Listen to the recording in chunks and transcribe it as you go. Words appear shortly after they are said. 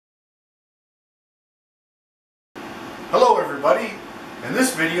Hello everybody. In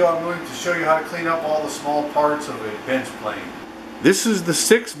this video I'm going to show you how to clean up all the small parts of a bench plane. This is the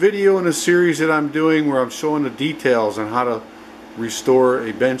 6th video in a series that I'm doing where I'm showing the details on how to restore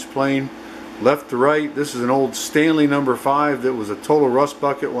a bench plane. Left to right, this is an old Stanley number 5 that was a total rust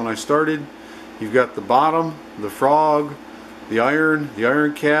bucket when I started. You've got the bottom, the frog, the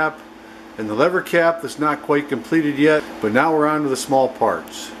iron cap, and the lever cap that's not quite completed yet, but now we're on to the small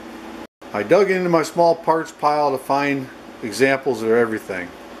parts. I dug into my small parts pile to find examples of everything.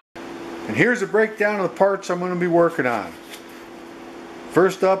 And here's a breakdown of the parts I'm going to be working on.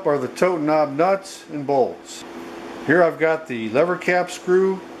 First up are the tote knob nuts and bolts. Here I've got the lever cap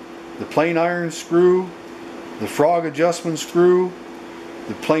screw, the plain iron screw, the frog adjustment screw,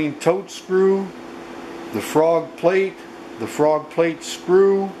 the plain tote screw, the frog plate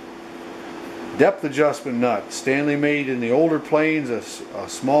screw, depth adjustment nut. Stanley made in the older planes a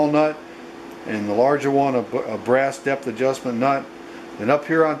small nut, and the larger one a brass depth adjustment nut. And up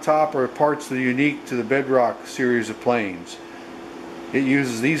here on top are parts that are unique to the Bedrock series of planes. It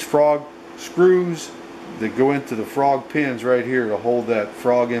uses these frog screws that go into the frog pins right here to hold that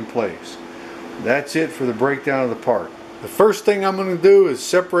frog in place. That's it for the breakdown of the part. The first thing I'm going to do is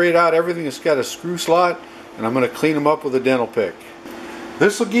separate out everything that's got a screw slot, and I'm going to clean them up with a dental pick.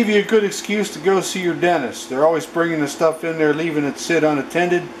 This will give you a good excuse to go see your dentist. They're always bringing the stuff in there, leaving it sit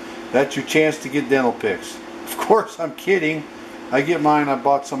unattended. That's your chance to get dental picks. Of course, I'm kidding. I get mine, I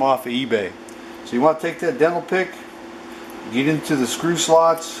bought some off of eBay. So you want to take that dental pick, get into the screw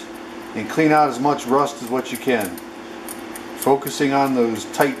slots, and clean out as much rust as what you can. Focusing on those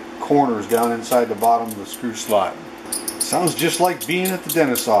tight corners down inside the bottom of the screw slot. Sounds just like being at the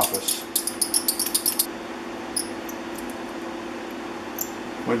dentist's office.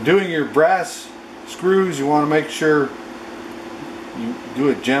 When doing your brass screws, you want to make sure you do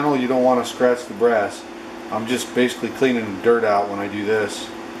it gentle. You don't want to scratch the brass. I'm just basically cleaning the dirt out when I do this.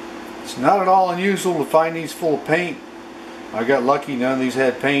 It's not at all unusual to find these full of paint. I got lucky, none of these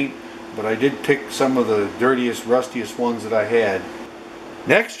had paint, but I did pick some of the dirtiest, rustiest ones that I had.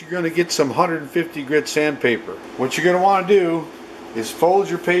 Next, you're going to get some 150 grit sandpaper. What you're going to want to do is fold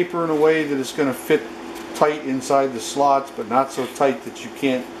your paper in a way that it's going to fit tight inside the slots, but not so tight that you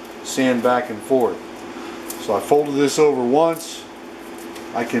can't sand back and forth. So I folded this over once.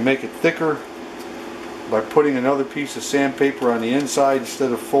 I can make it thicker by putting another piece of sandpaper on the inside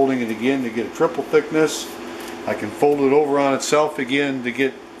instead of folding it again to get a triple thickness. I can fold it over on itself again to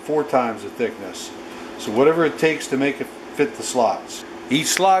get 4 times the thickness. So whatever it takes to make it fit the slots. Each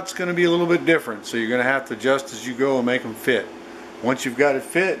slot's going to be a little bit different, so you're going to have to adjust as you go and make them fit. Once you've got it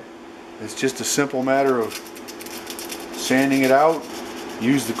fit, it's just a simple matter of sanding it out.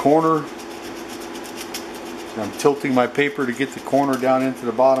 Use the corner. I'm tilting my paper to get the corner down into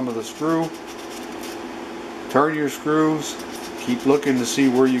the bottom of the screw. Turn your screws. Keep looking to see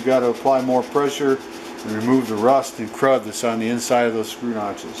where you got to apply more pressure and remove the rust and crud that's on the inside of those screw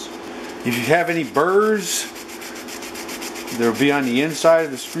notches. If you have any burrs, they'll be on the inside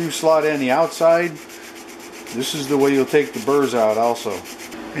of the screw slot and the outside. This is the way you'll take the burrs out also.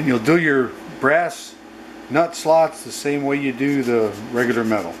 And you'll do your brass nut slots the same way you do the regular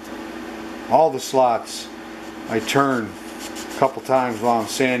metal. All the slots I turn a couple times while I'm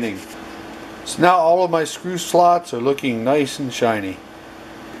sanding. So now all of my screw slots are looking nice and shiny.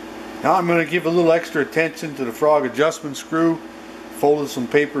 Now I'm going to give a little extra attention to the frog adjustment screw. Folded some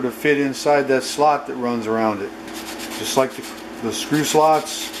paper to fit inside that slot that runs around it. Just like the screw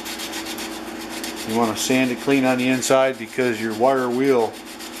slots, you want to sand it clean on the inside because your wire wheel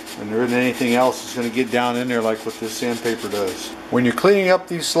and there isn't anything else that's going to get down in there like what this sandpaper does. When you're cleaning up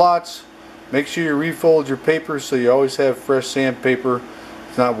these slots, make sure you refold your paper so you always have fresh sandpaper.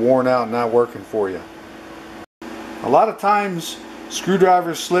 It's not worn out and not working for you. A lot of times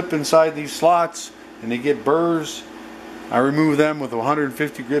screwdrivers slip inside these slots and they get burrs. I remove them with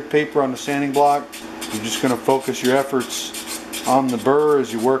 150 grit paper on the sanding block. You're just going to focus your efforts on the burr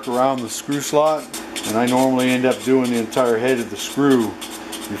as you work around the screw slot, and I normally end up doing the entire head of the screw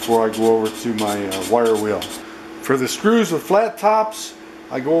before I go over to my wire wheel. For the screws with flat tops,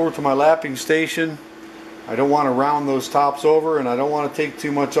 I go over to my lapping station. I don't want to round those tops over, and I don't want to take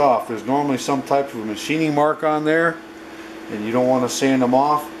too much off. There's normally some type of machining mark on there and you don't want to sand them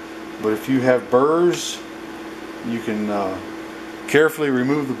off, but if you have burrs, you can carefully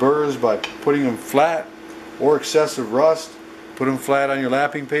remove the burrs by putting them flat, or excessive rust, put them flat on your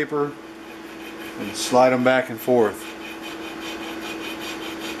lapping paper and slide them back and forth.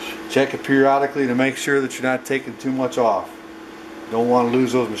 Check it periodically to make sure that you're not taking too much off. Don't want to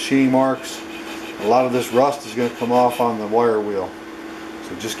lose those machining marks. A lot of this rust is going to come off on the wire wheel.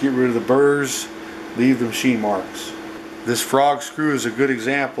 So just get rid of the burrs, leave the machine marks. This frog screw is a good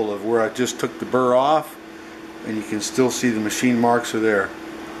example of where I just took the burr off, and you can still see the machine marks are there.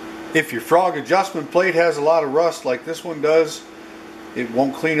 If your frog adjustment plate has a lot of rust like this one does, it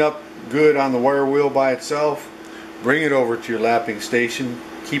won't clean up good on the wire wheel by itself. Bring it over to your lapping station,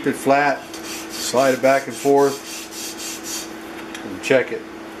 keep it flat, slide it back and forth, and check it.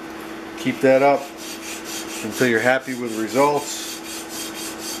 Keep that up until you're happy with the results.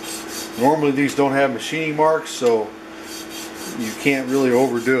 Normally these don't have machining marks, so you can't really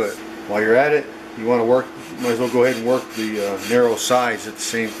overdo it. While you're at it, you want to work, might as well go ahead and work the narrow sides at the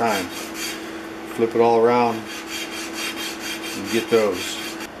same time. Flip it all around and get those.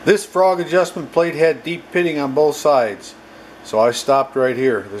 This frog adjustment plate had deep pitting on both sides, so I stopped right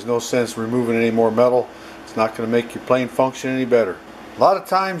here. There's no sense removing any more metal. It's not going to make your plane function any better. A lot of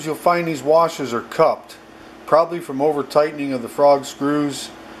times you'll find these washers are cupped, probably from over tightening of the frog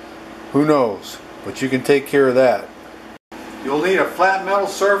screws. Who knows? But you can take care of that. You'll need a flat metal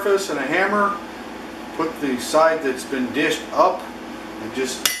surface and a hammer. Put the side that's been dished up and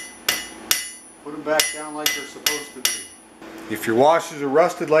just put them back down like they're supposed to be. If your washers are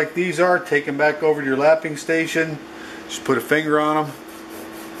rusted like these are, take them back over to your lapping station. Just put a finger on them.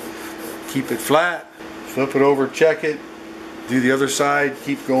 Keep it flat. Flip it over, check it. Do the other side.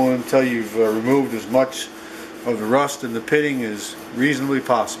 Keep going until you've removed as much of the rust and the pitting as reasonably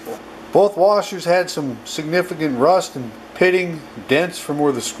possible. Both washers had some significant rust and pitting, dents from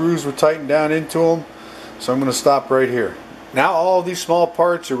where the screws were tightened down into them. So I'm going to stop right here. Now all of these small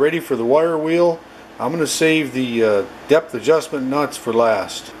parts are ready for the wire wheel. I'm going to save the depth adjustment nuts for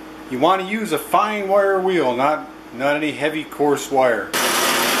last. You want to use a fine wire wheel, not any heavy coarse wire.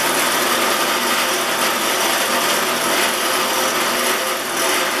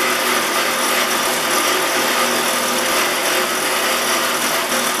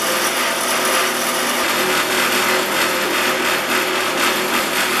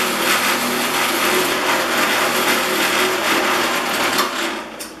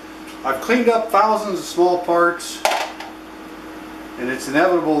 I've cleaned up thousands of small parts, and it's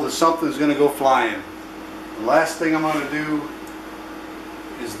inevitable that something's going to go flying. The last thing I'm going to do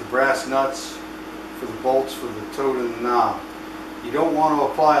is the brass nuts for the bolts for the toad and the knob. You don't want to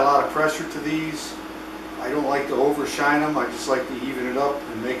apply a lot of pressure to these. I don't like to overshine them. I just like to even it up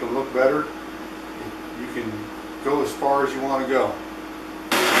and make them look better. You can go as far as you want to go.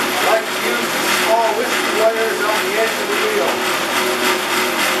 I like to use the small whiskey wires on the edge of the wheel.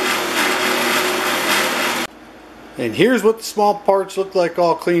 And here's what the small parts look like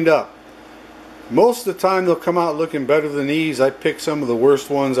all cleaned up. Most of the time they'll come out looking better than these. I picked some of the worst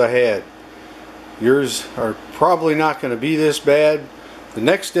ones I had. Yours are probably not going to be this bad. The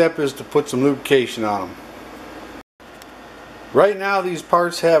next step is to put some lubrication on them. Right now these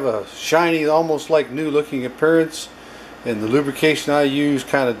parts have a shiny, almost like new looking appearance, and the lubrication I use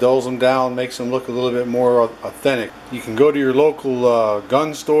kind of dulls them down, makes them look a little bit more authentic. You can go to your local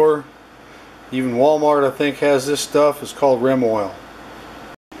gun store. Even Walmart, I think, has this stuff. It's called Rem Oil.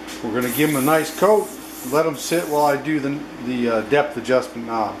 We're going to give them a nice coat. Let them sit while I do the depth adjustment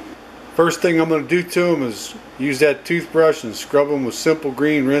knob. First thing I'm going to do to them is use that toothbrush and scrub them with Simple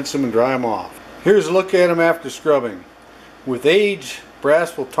Green, rinse them and dry them off. Here's a look at them after scrubbing. With age,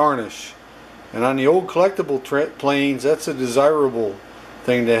 brass will tarnish. And on the old collectible planes, that's a desirable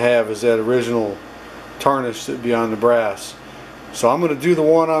thing to have, is that original tarnish that would be on the brass. So I'm going to do the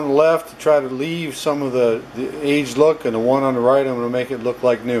one on the left to try to leave some of the aged look, and the one on the right I'm going to make it look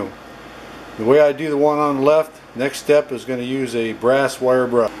like new. The way I do the one on the left, next step is going to use a brass wire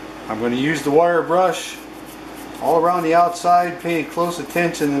brush. I'm going to use the wire brush all around the outside, paying close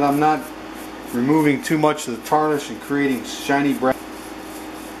attention that I'm not removing too much of the tarnish and creating shiny brass.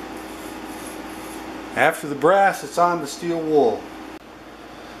 After the brass, it's on the steel wool.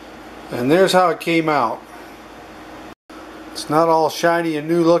 And there's how it came out. It's not all shiny and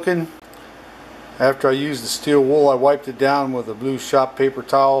new looking. After I used the steel wool, I wiped it down with a blue shop paper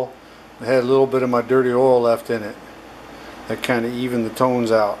towel. It had a little bit of my dirty oil left in it. That kind of evened the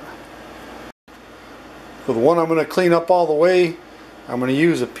tones out. For the one I'm going to clean up all the way, I'm going to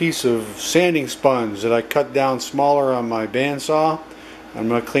use a piece of sanding sponge that I cut down smaller on my bandsaw. I'm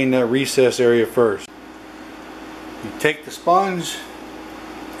going to clean that recess area first. You take the sponge,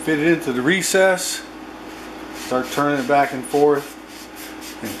 fit it into the recess, start turning it back and forth,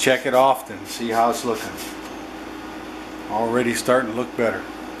 and check it often. See how it's looking. Already starting to look better.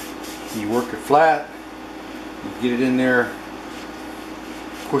 You work it flat, you get it in there,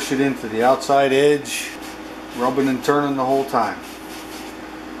 push it into the outside edge, rubbing and turning the whole time.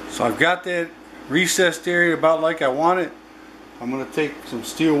 So I've got that recessed area about like I want it. I'm going to take some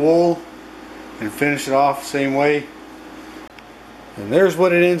steel wool and finish it off the same way. And there's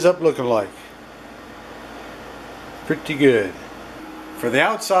what it ends up looking like. Pretty good. For the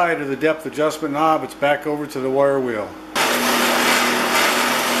outside of the depth adjustment knob, it's back over to the wire wheel.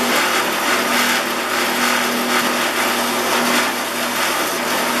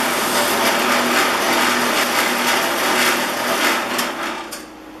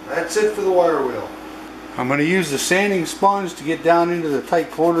 That's it for the wire wheel. I'm going to use the sanding sponge to get down into the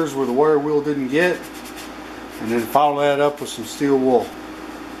tight corners where the wire wheel didn't get, and then follow that up with some steel wool.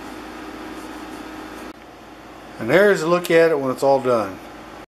 And there's a look at it when it's all done.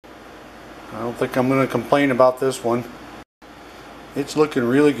 I don't think I'm going to complain about this one. It's looking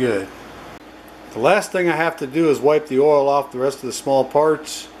really good. The last thing I have to do is wipe the oil off the rest of the small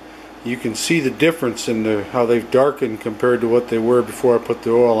parts. You can see the difference in how they've darkened compared to what they were before I put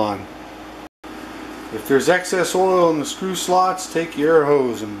the oil on. If there's excess oil in the screw slots, take your air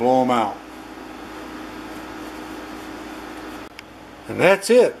hose and blow them out. And that's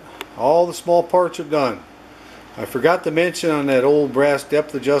it. All the small parts are done. I forgot to mention on that old brass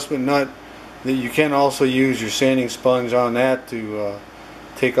depth adjustment nut that you can also use your sanding sponge on that to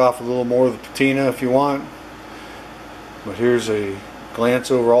take off a little more of the patina if you want. But here's a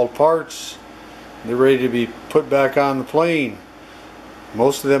glance over all the parts. They're ready to be put back on the plane.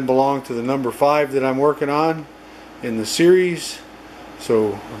 Most of them belong to the number 5 that I'm working on in the series.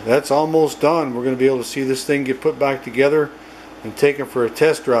 So that's almost done. We're going to be able to see this thing get put back together and taken for a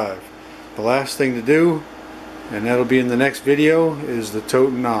test drive. The last thing to do, and that'll be in the next video, is the tote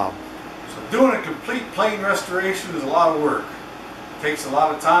and knob. So doing a complete plane restoration is a lot of work. It takes a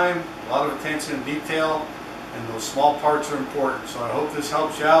lot of time, a lot of attention and detail, and those small parts are important. So I hope this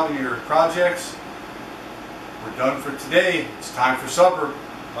helps you out in your projects. We're done for today. It's time for supper.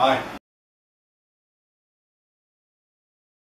 Bye.